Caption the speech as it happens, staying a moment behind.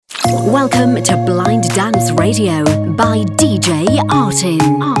Welcome to Blind Dance Radio by DJ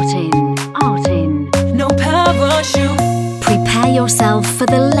Artin. No parachute. Prepare yourself for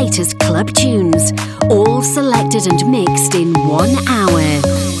the latest club tunes, all selected and mixed in 1 hour.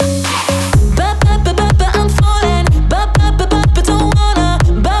 I'm falling, but don't wanna.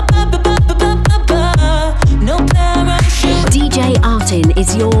 No parachute. DJ Artin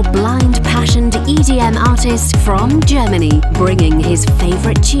is your blind, passionate EDM artist from Germany, bringing his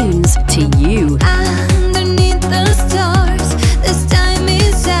favorite tunes to you. Underneath the stars, this time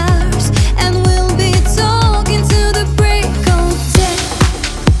is ours, and we'll be talking to the break of day.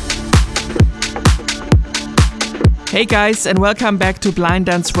 Hey guys, and welcome back to Blind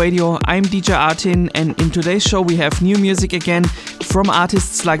Dance Radio. I'm DJ Artin, and in today's show we have new music again from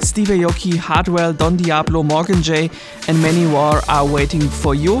artists like Steve Aoki, Hardwell, Don Diablo, MorganJ, and many more are waiting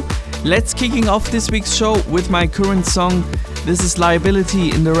for you. Let's kicking off this week's show with my current song. This is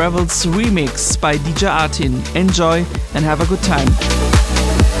Liability in the Revelz remix by DJ Artin. Enjoy and have a good time.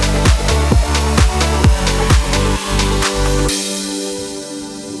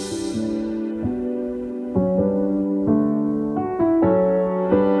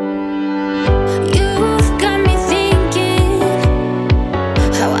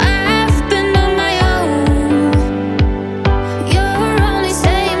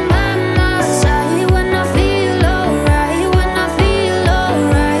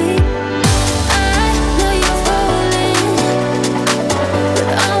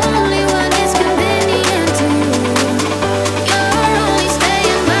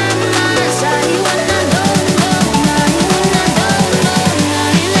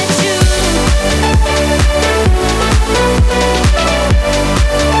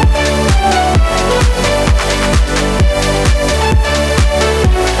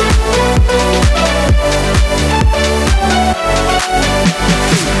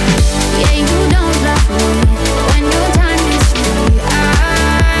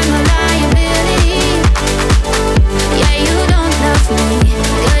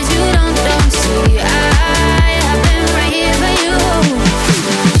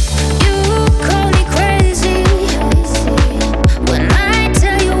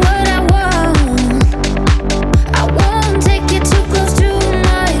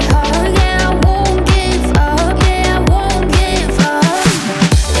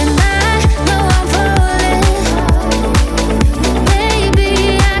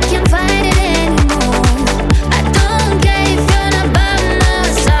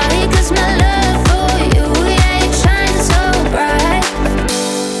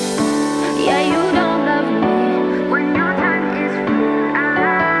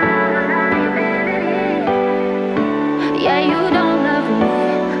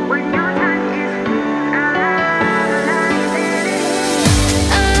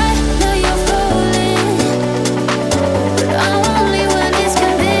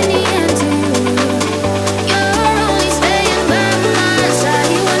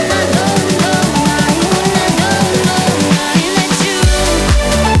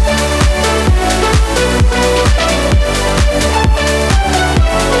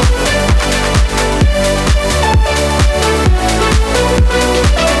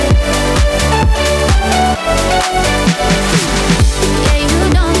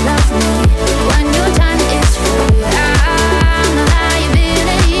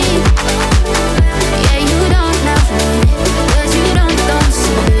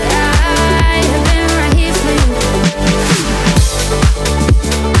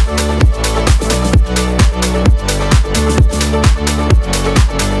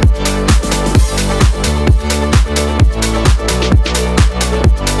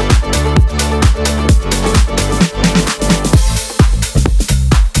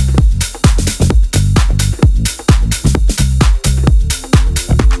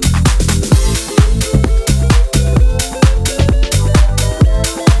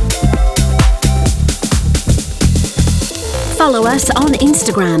 Follow us on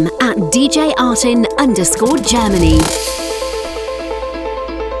Instagram at DJArtin_Germany.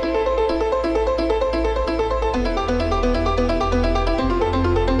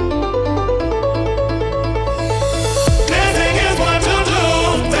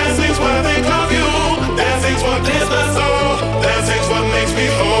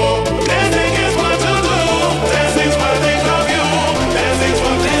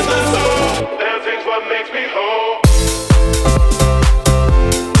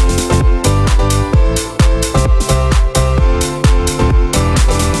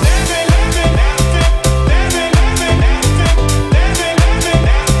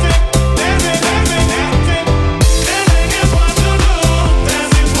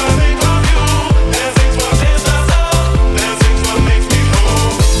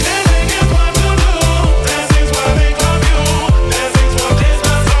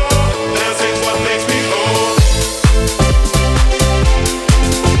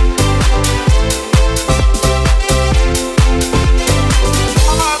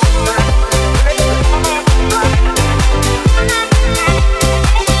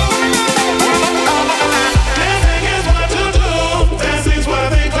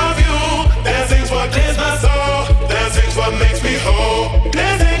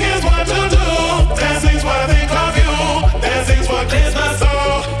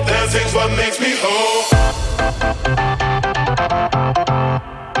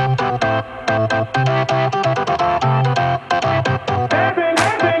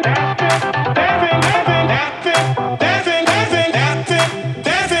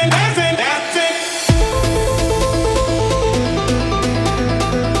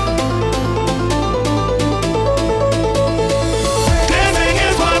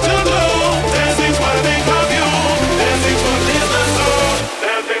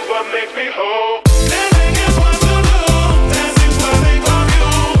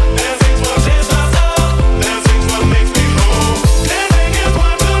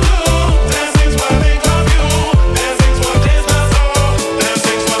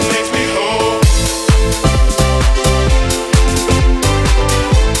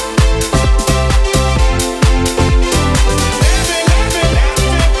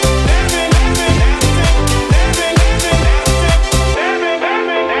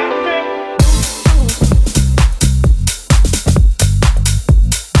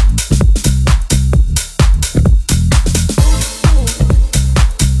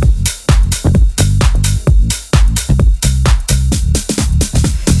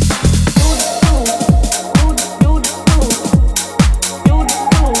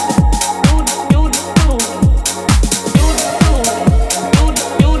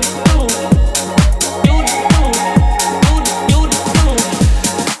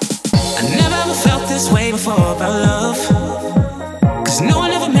 'Cause no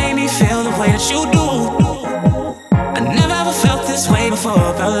one ever made me feel the way that you do. I never ever felt this way before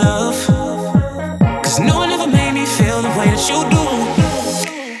about love. 'Cause no one ever made me feel the way that you do.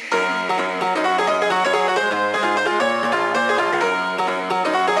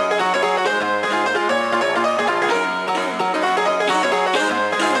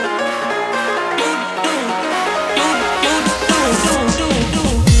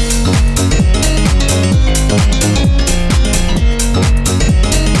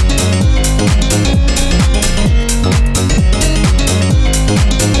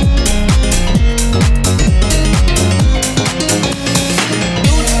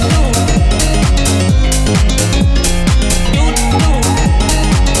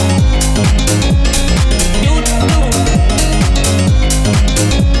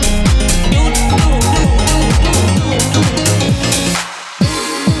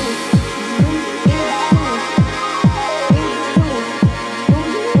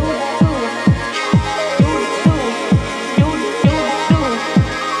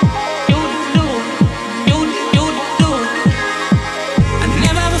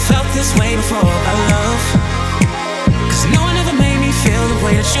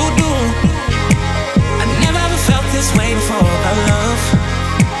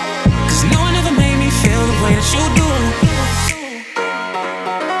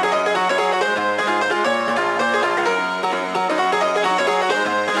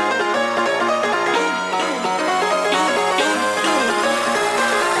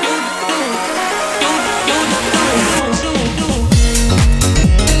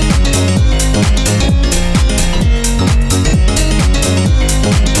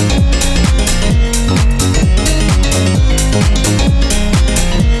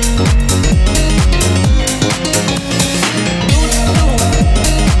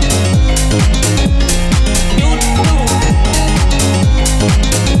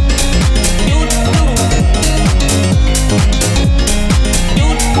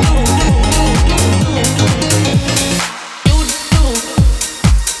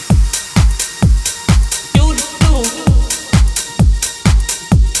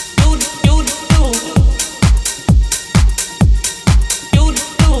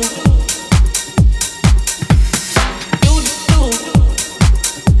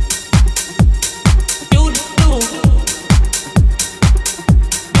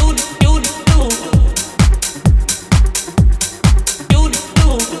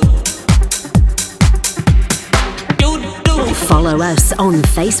 Follow us on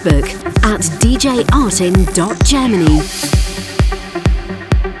Facebook at djartin.germany.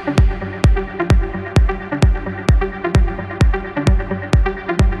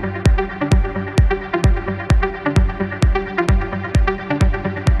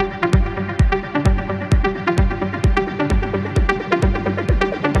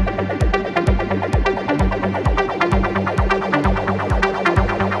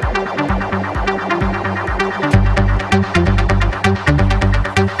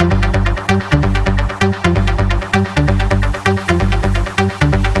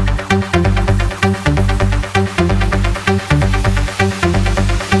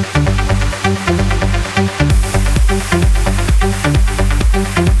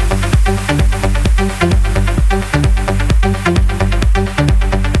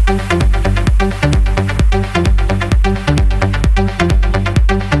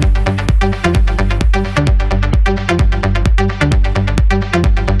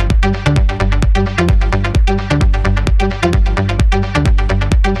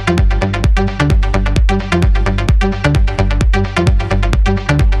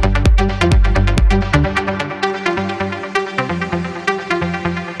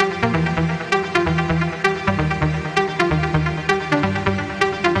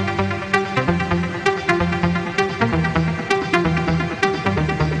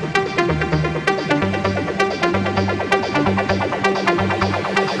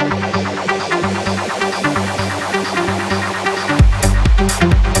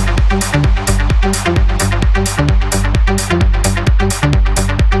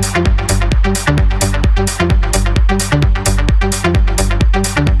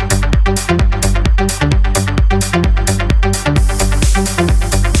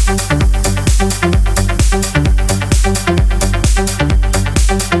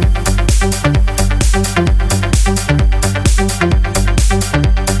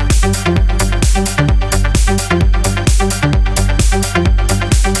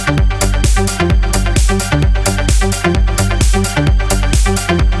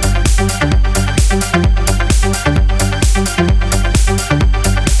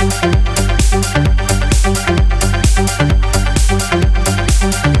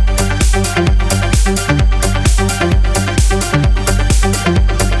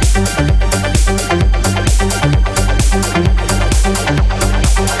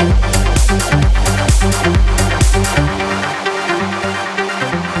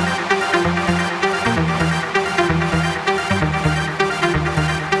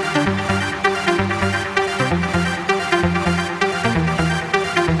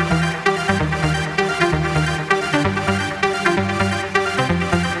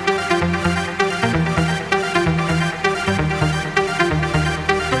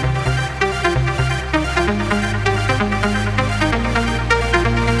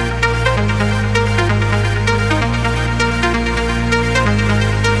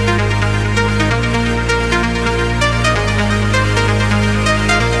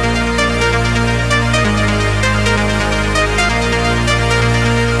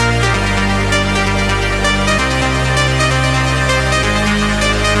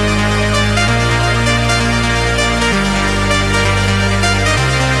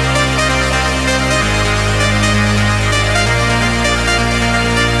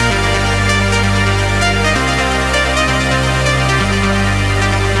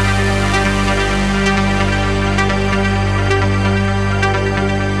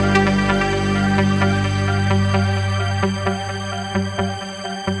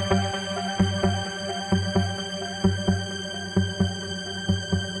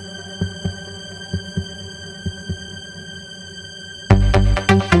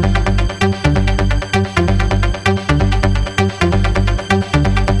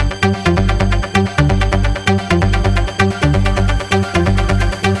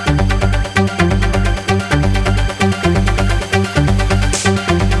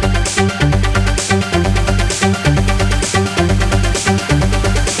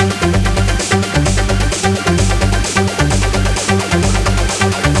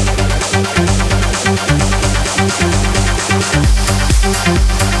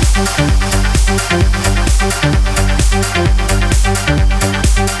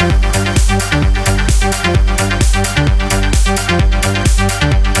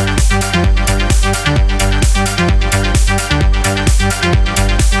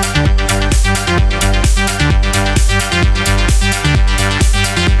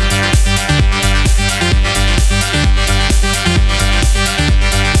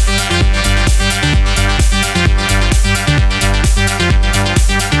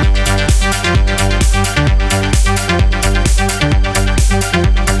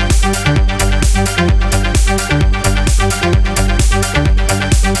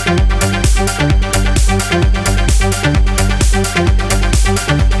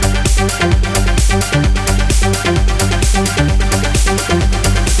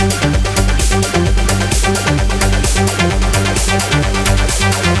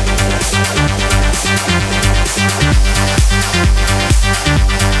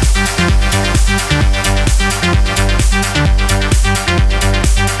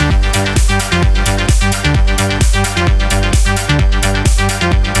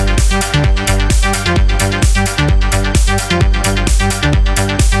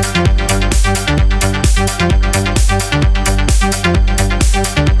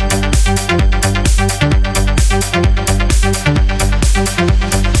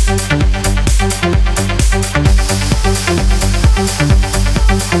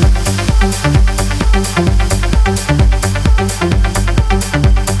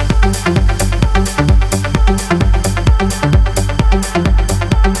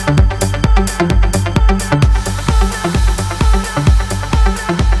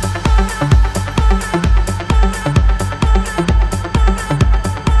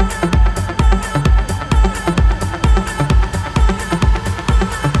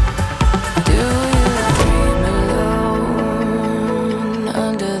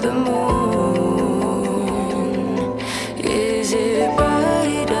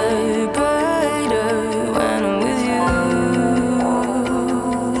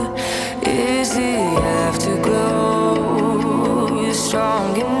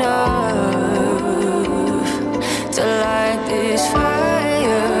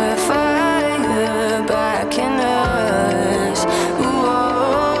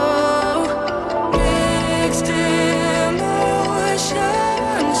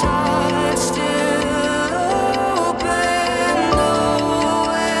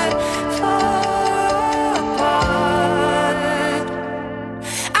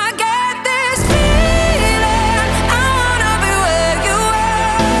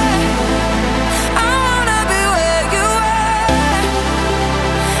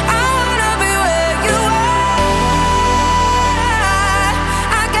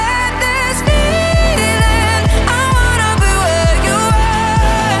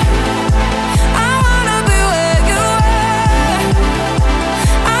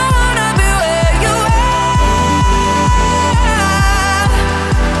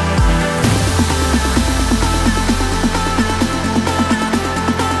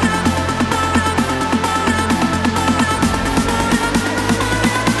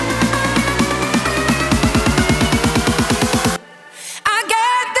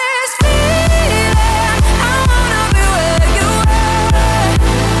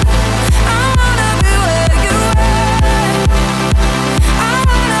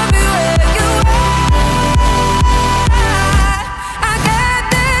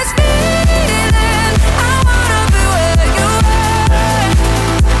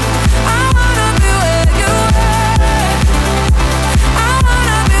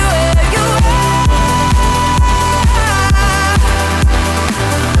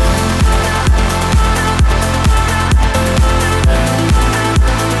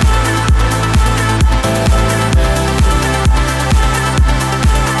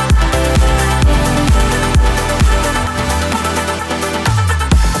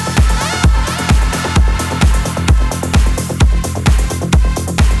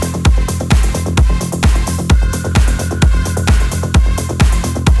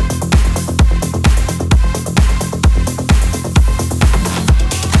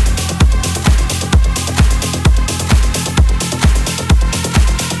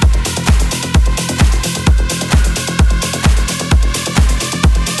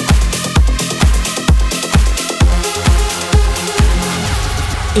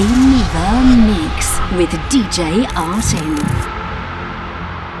 In the mix with DJ Artin.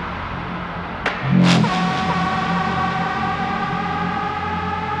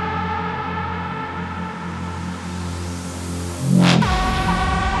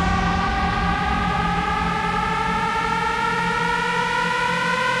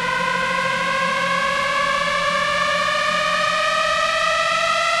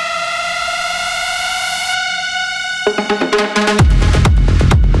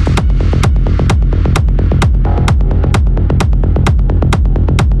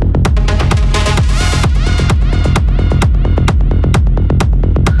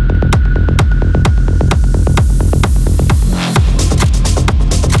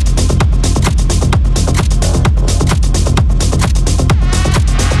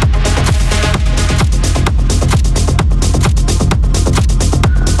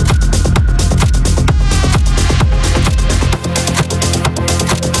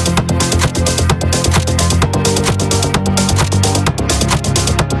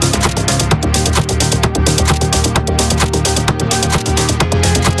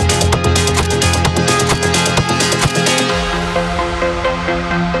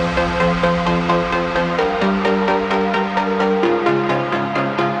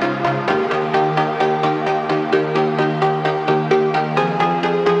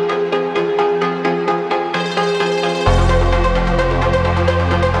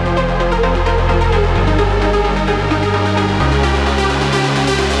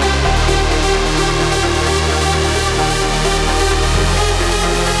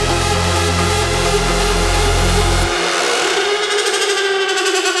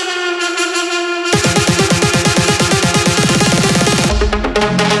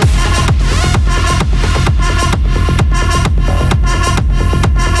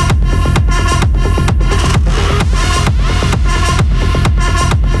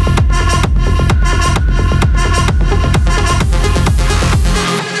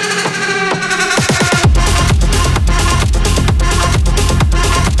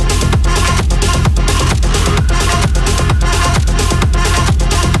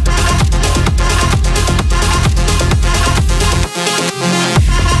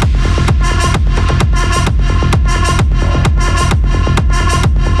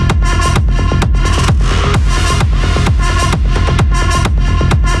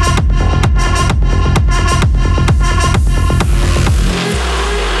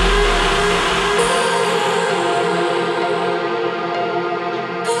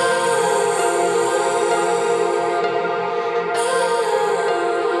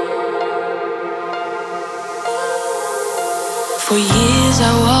 For years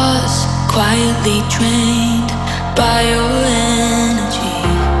I was quietly trained by your energy.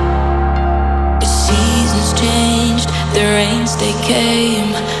 The seasons changed, the rains they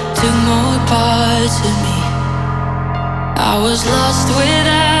came, took more parts of me. I was lost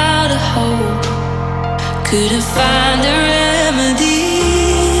without a hope, couldn't find a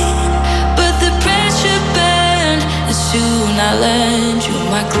remedy. But the pressure burned, and soon I learned you're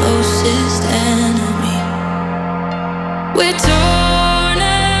my closest enemy. We're torn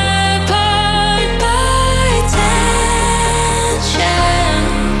apart by tension,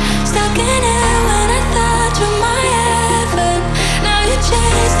 stuck in it when I thought you were my heaven. Now you're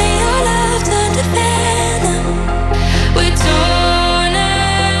chasing your love, turned to venom. We're torn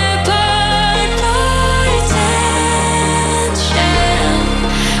apart by tension.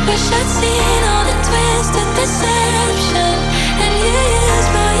 Wish I'd seen all the twisted deception, and you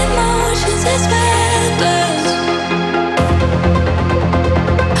used my emotions as weapons.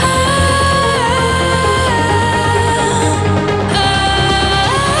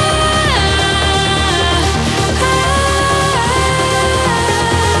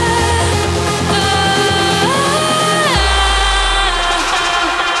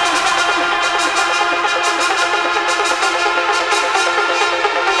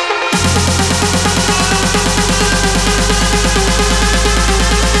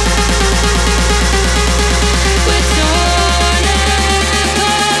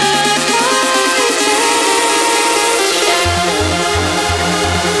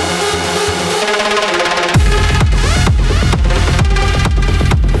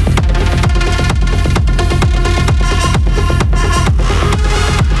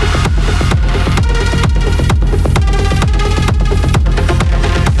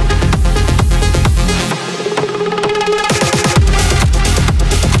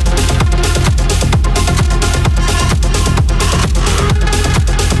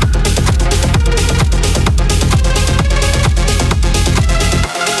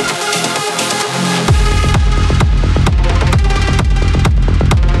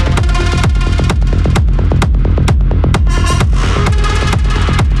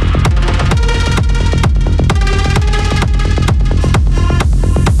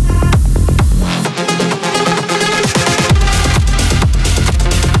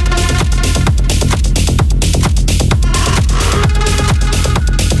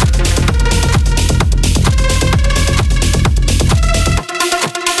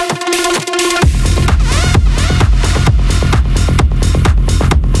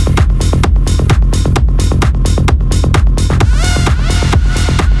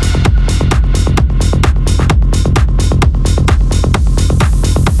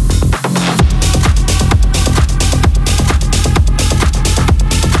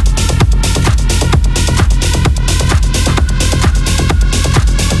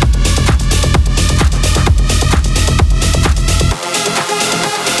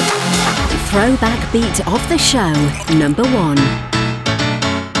 throwback beat of the show, number 1.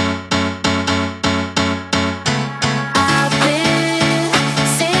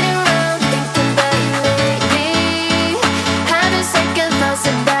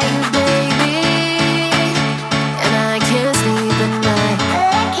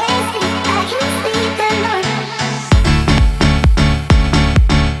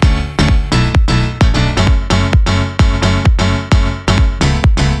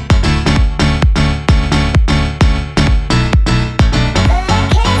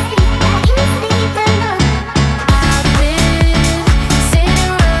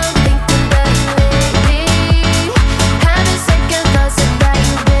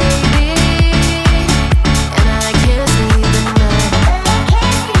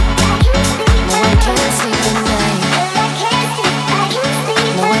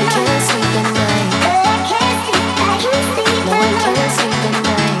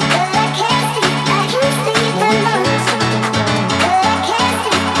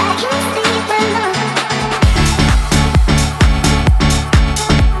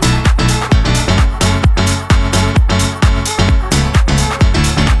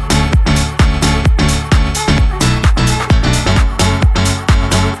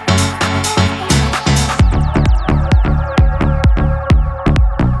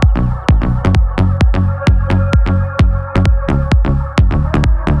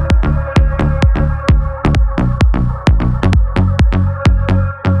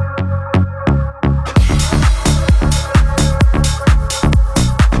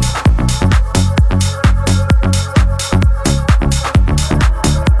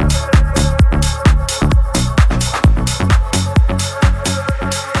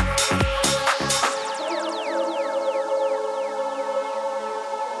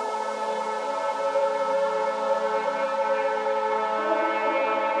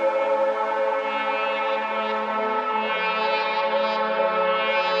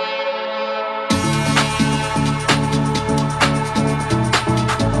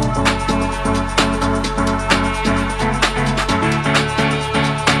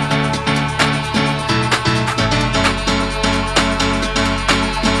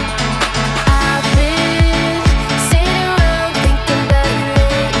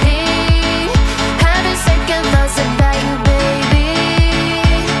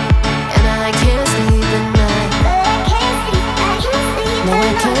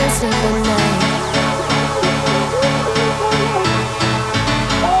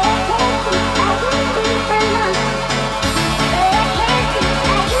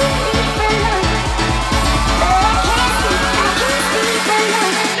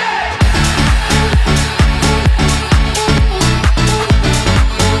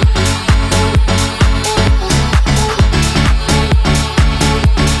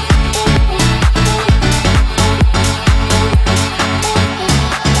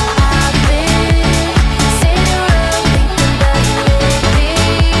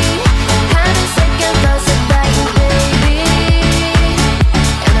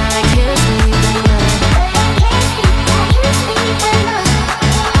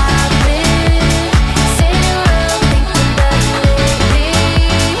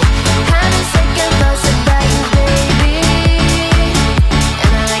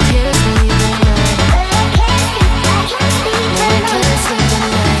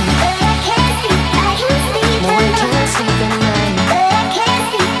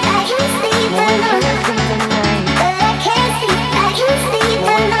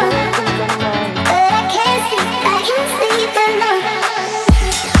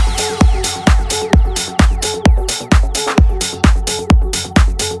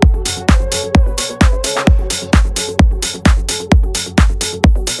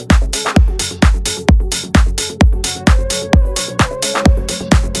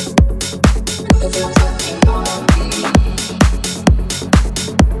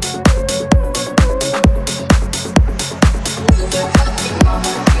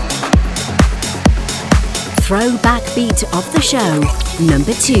 Throwback beat of the show,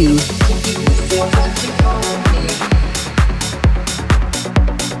 number 2.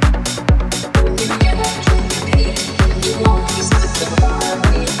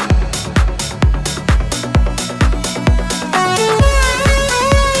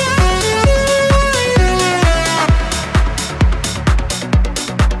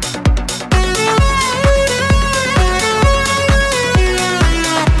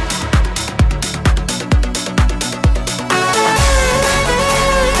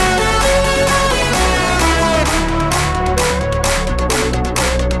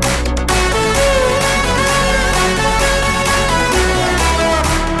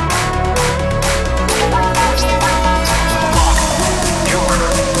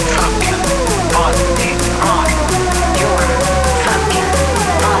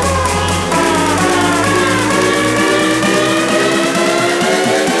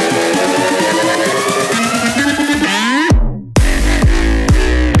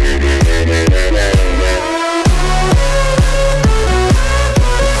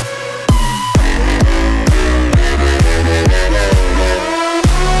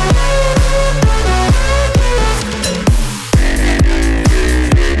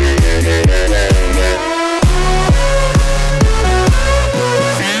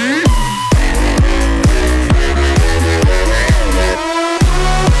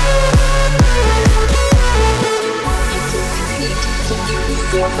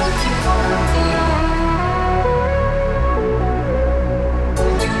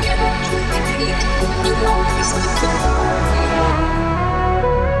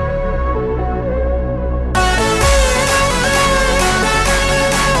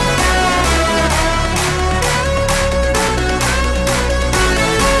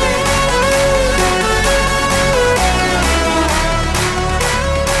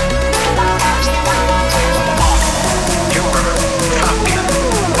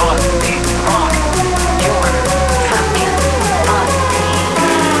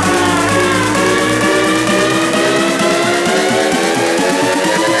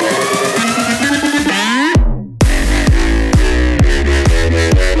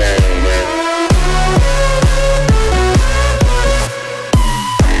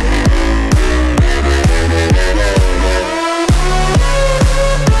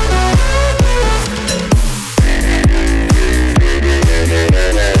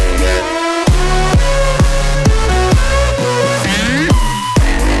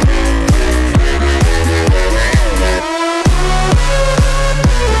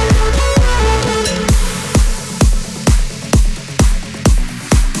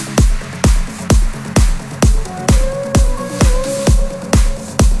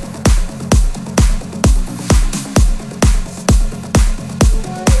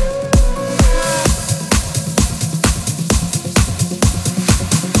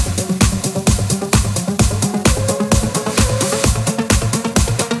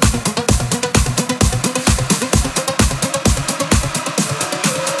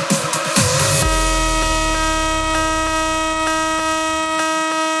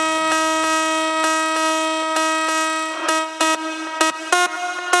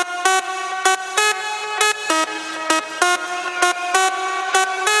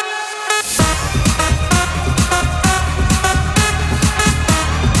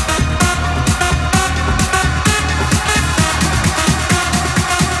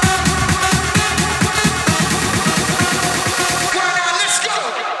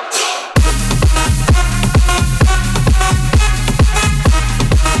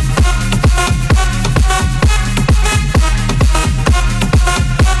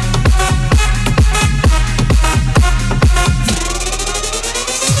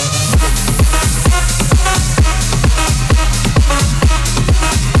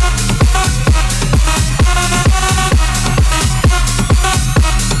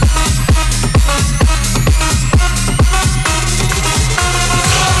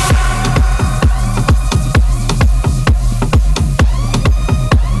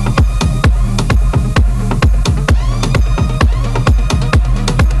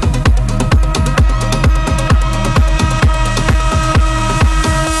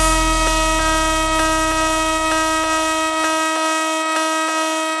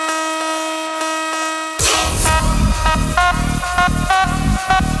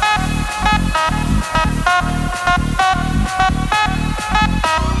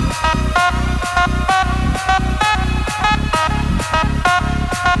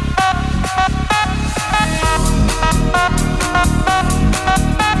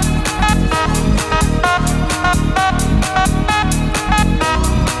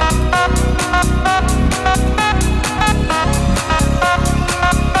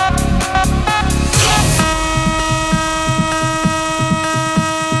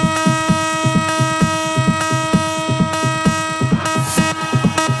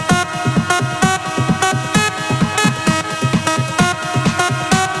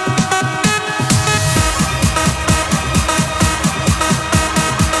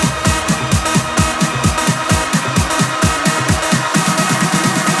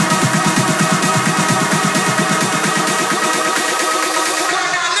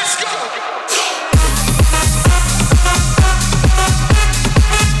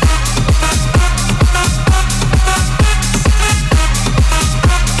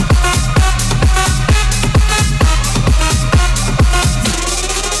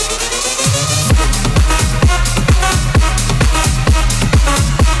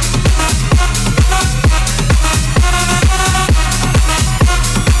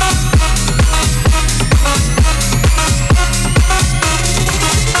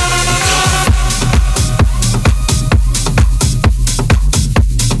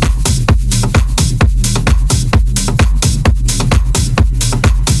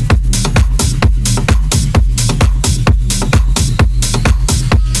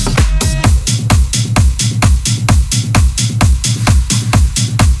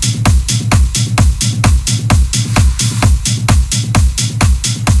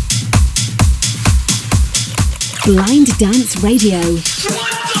 Blind Dance Radio.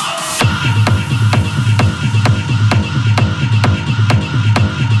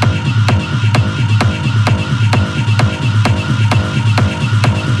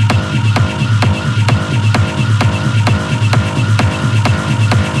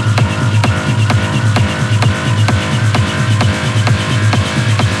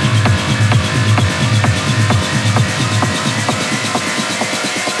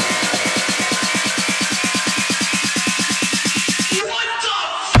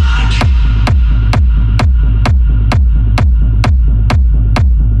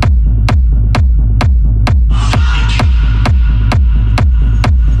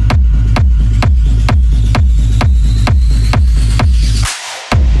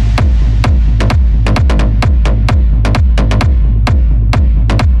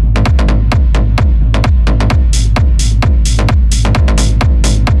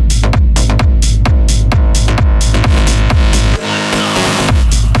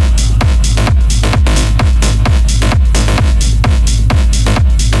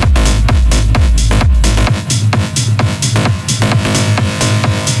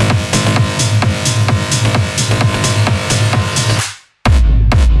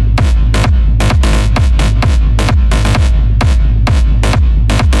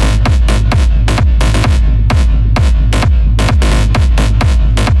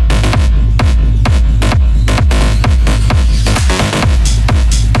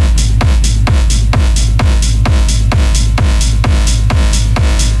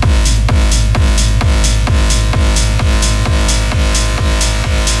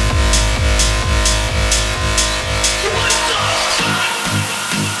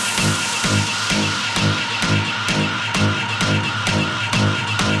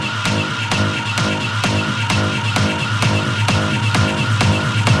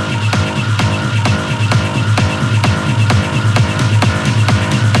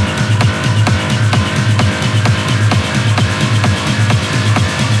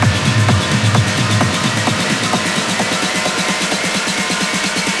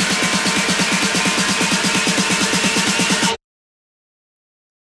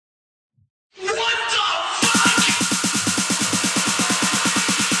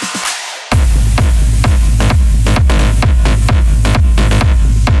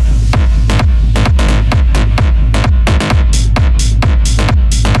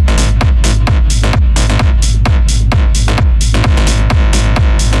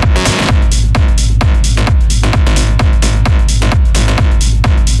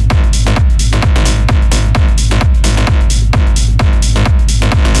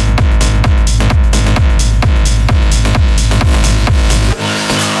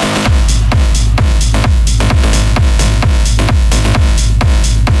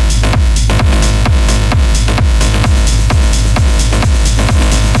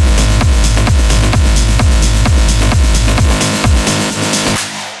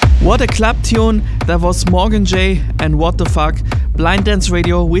 What a club tune! That was MorganJ and What the Fuck, Blind Dance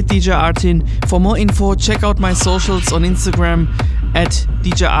Radio with DJ Artin. For more info, check out my socials on Instagram at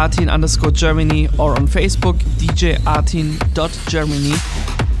DJArtin_Germany or on Facebook DJArtin.Germany.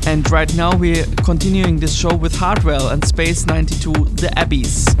 And right now we're continuing this show with Hardwell and Space 92, The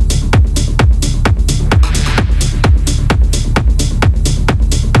Abbeys.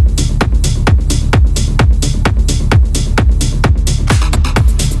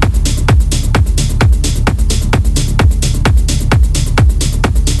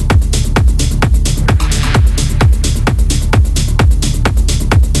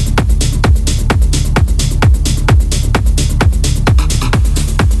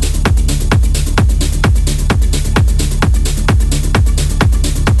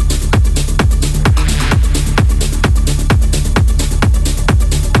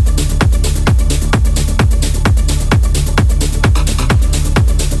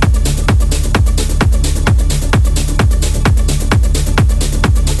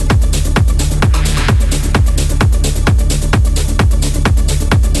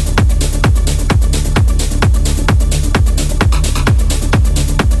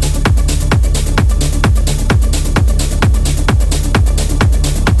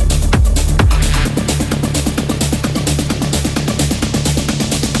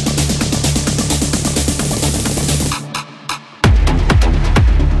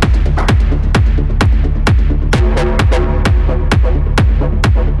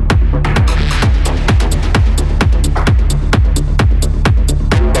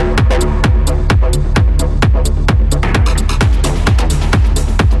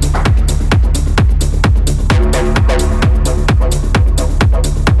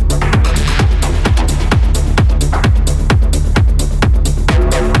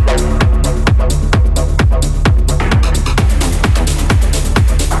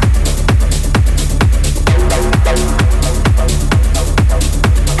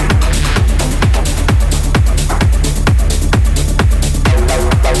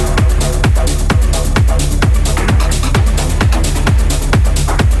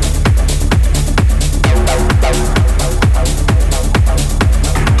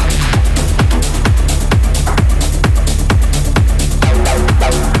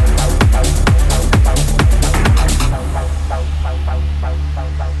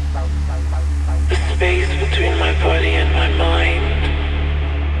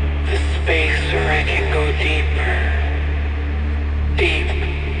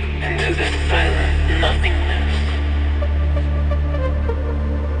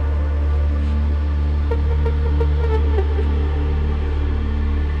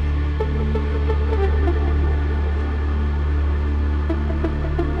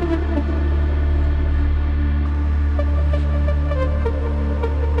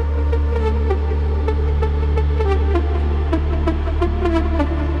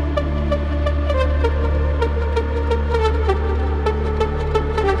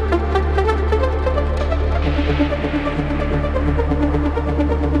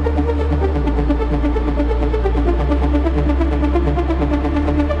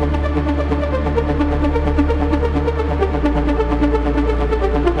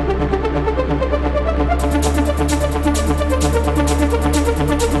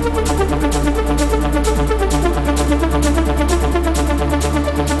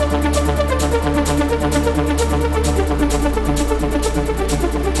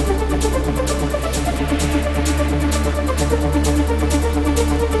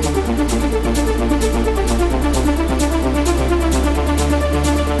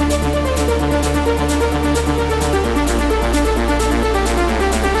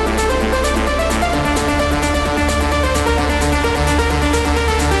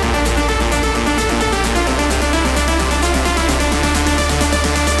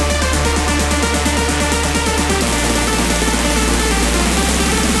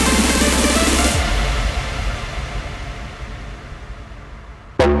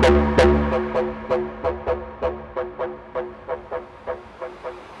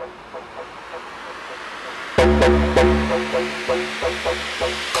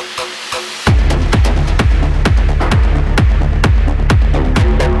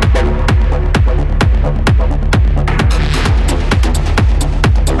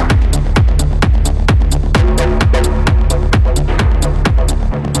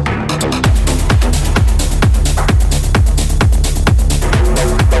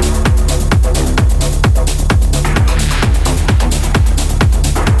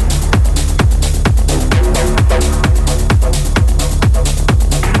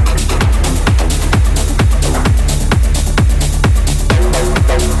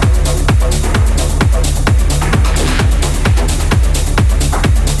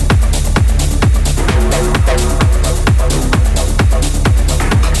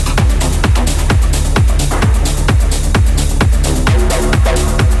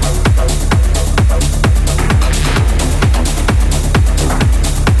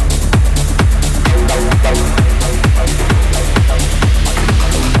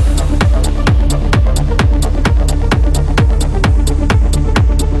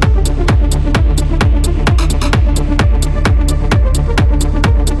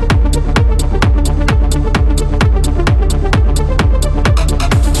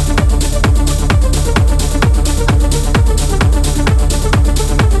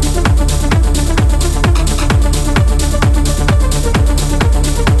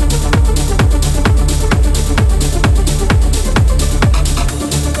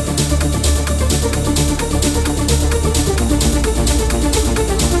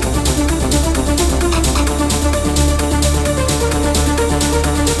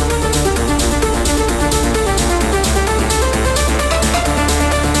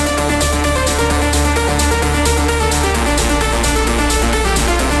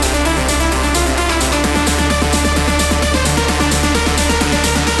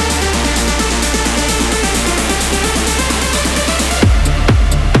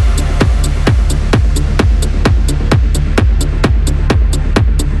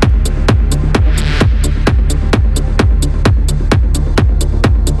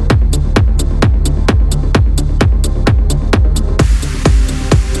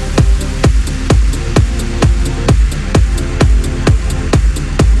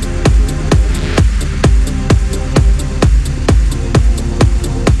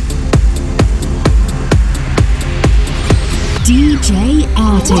 DJ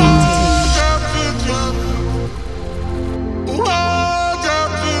Artin.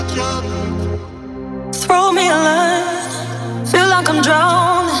 Throw me a line, feel like I'm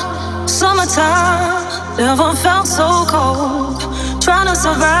drowning. Summertime, never felt so cold. Trying to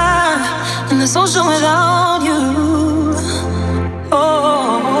survive in this ocean without you.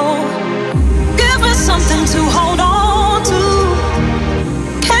 Oh, give me something to hold on to.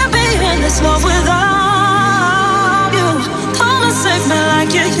 Can't be in this love without you. Come and save me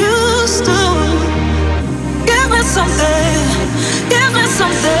like you used to. Give me something, give me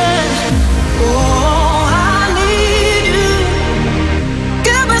something. Oh, I need you.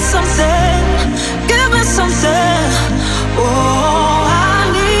 Give me something, give me something. Oh, I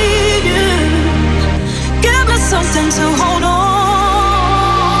need you.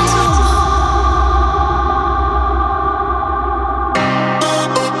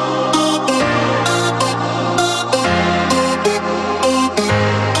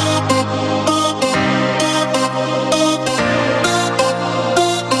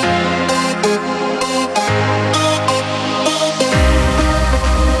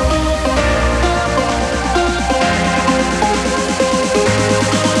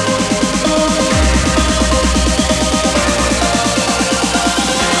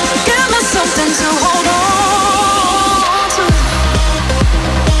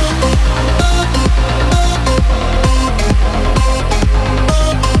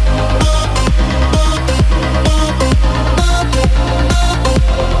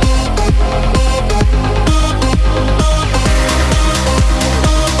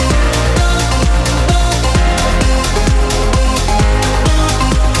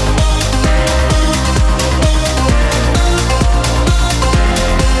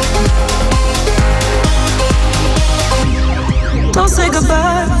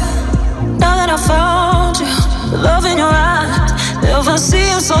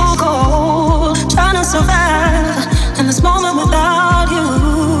 so cold, trying to survive in this moment without you.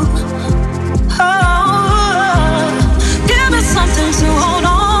 Oh, give me something to hold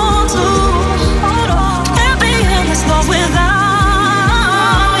on to. Can't be in this love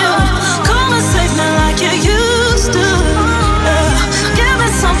without you. Come and save me like you used to. Give me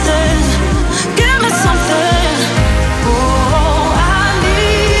something, give me something. Oh, I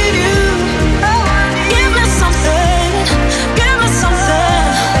need you. Give me something, give me something.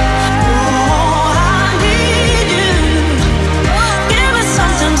 Oh, I need you. Give me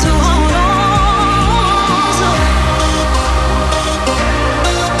something to hold on to.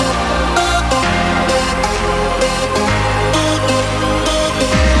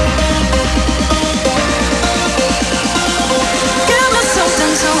 Give me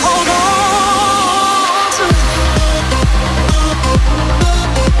something to hold on to.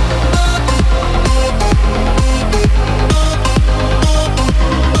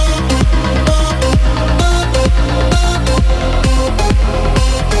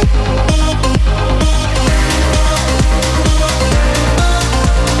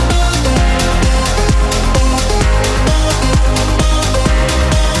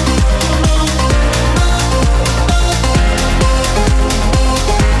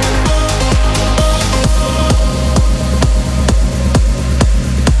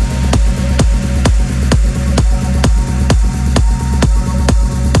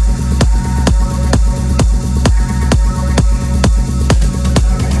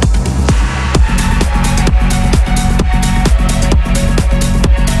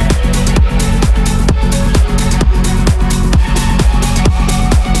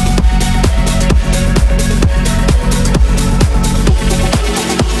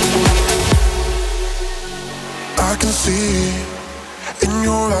 I can see in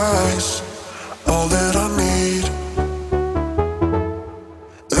your eyes all that I need.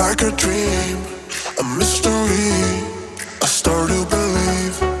 Like a dream, a mystery, I start to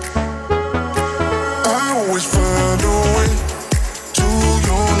believe. I always find a way to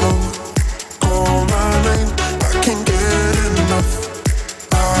your love. Call my name, I can't get enough.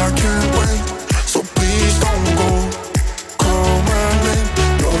 I can't wait, so please don't go. Call my name,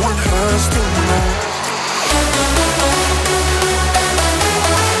 no one has to know.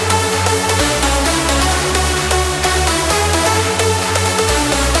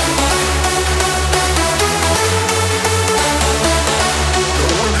 No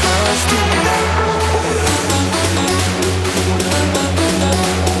one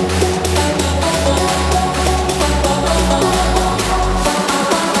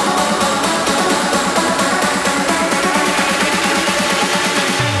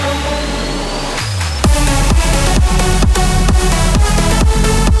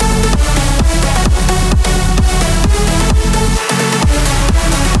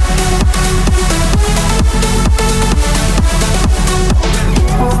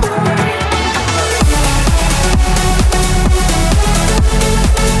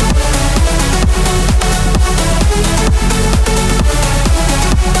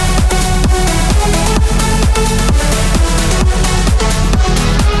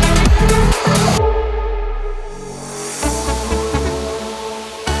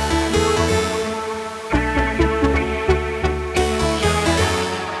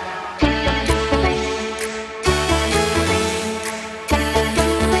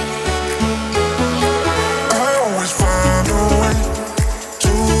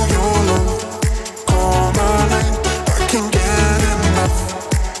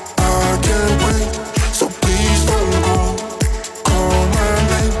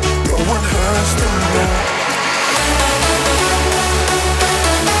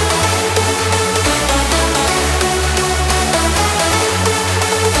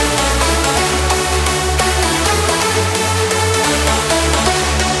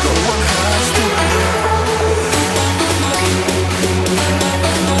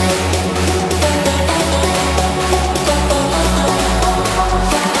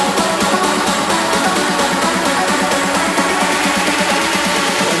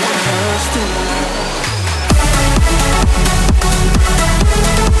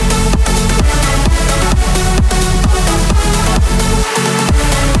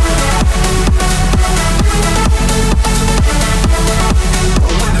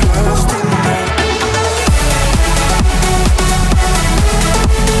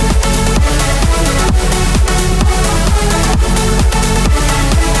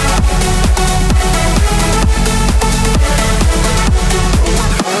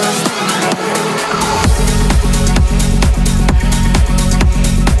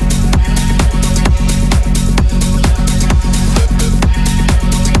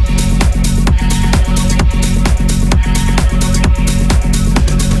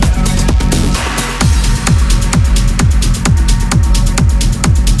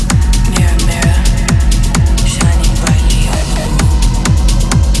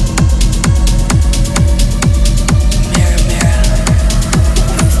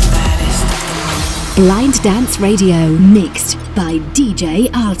Blind Dance Radio, mixed by DJ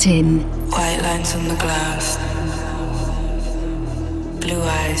Artin. White lines on the glass. Blue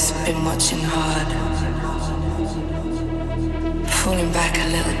eyes, been watching hard. Falling back a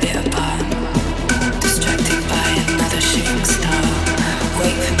little bit apart. Distracted by another shooting star.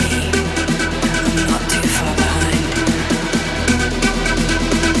 Wait for me, I'm not too far behind.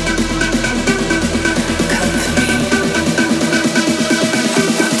 Come for me,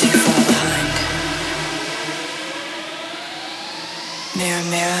 I'm not too far behind. Mirror,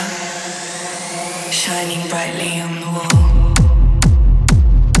 mirror, shining brightly on the wall.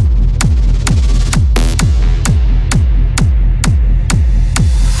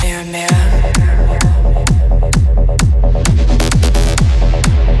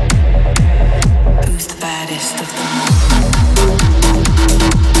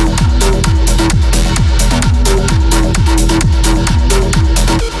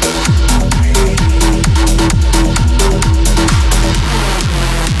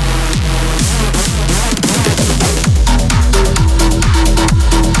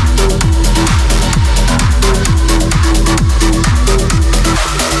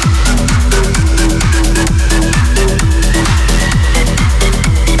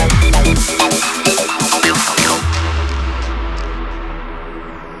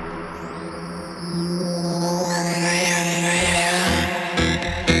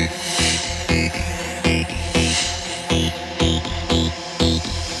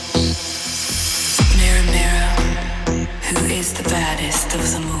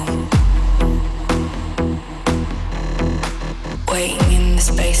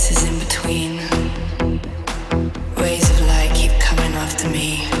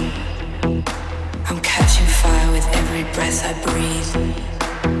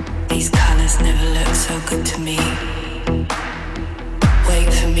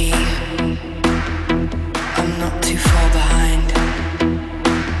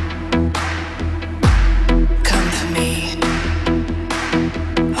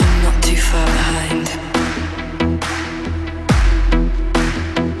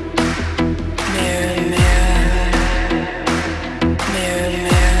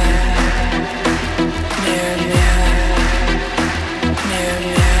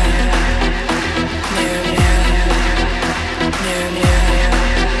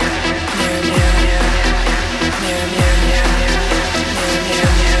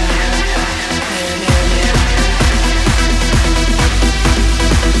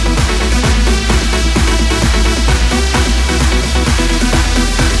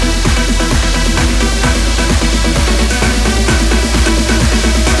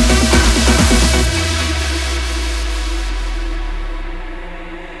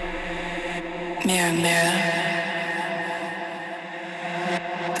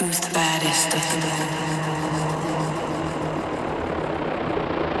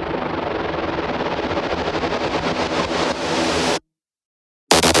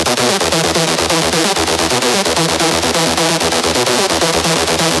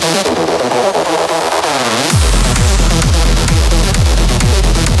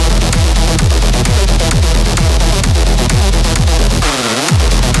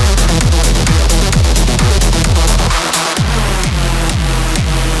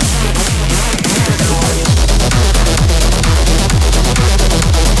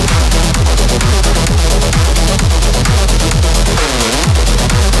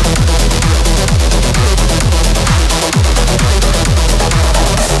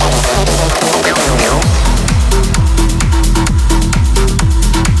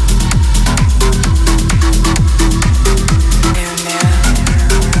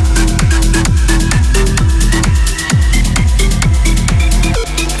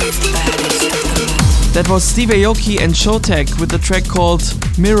 That was Steve Aoki and Showtek with the track called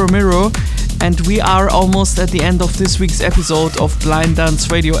Mirror Mirror, and we are almost at the end of this week's episode of Blind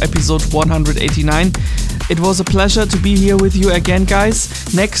Dance Radio, episode 189. It was a pleasure to be here with you again,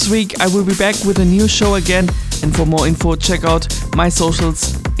 guys. Next week I will be back with a new show again, and for more info check out my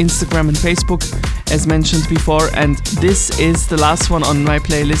socials, Instagram and Facebook, as mentioned before. And this is the last one on my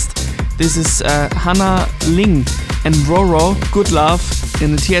playlist. This is Hannah Ling and RoRo, Good Love,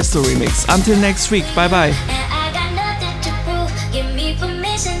 in the Tiësto remix. Until next week, bye bye.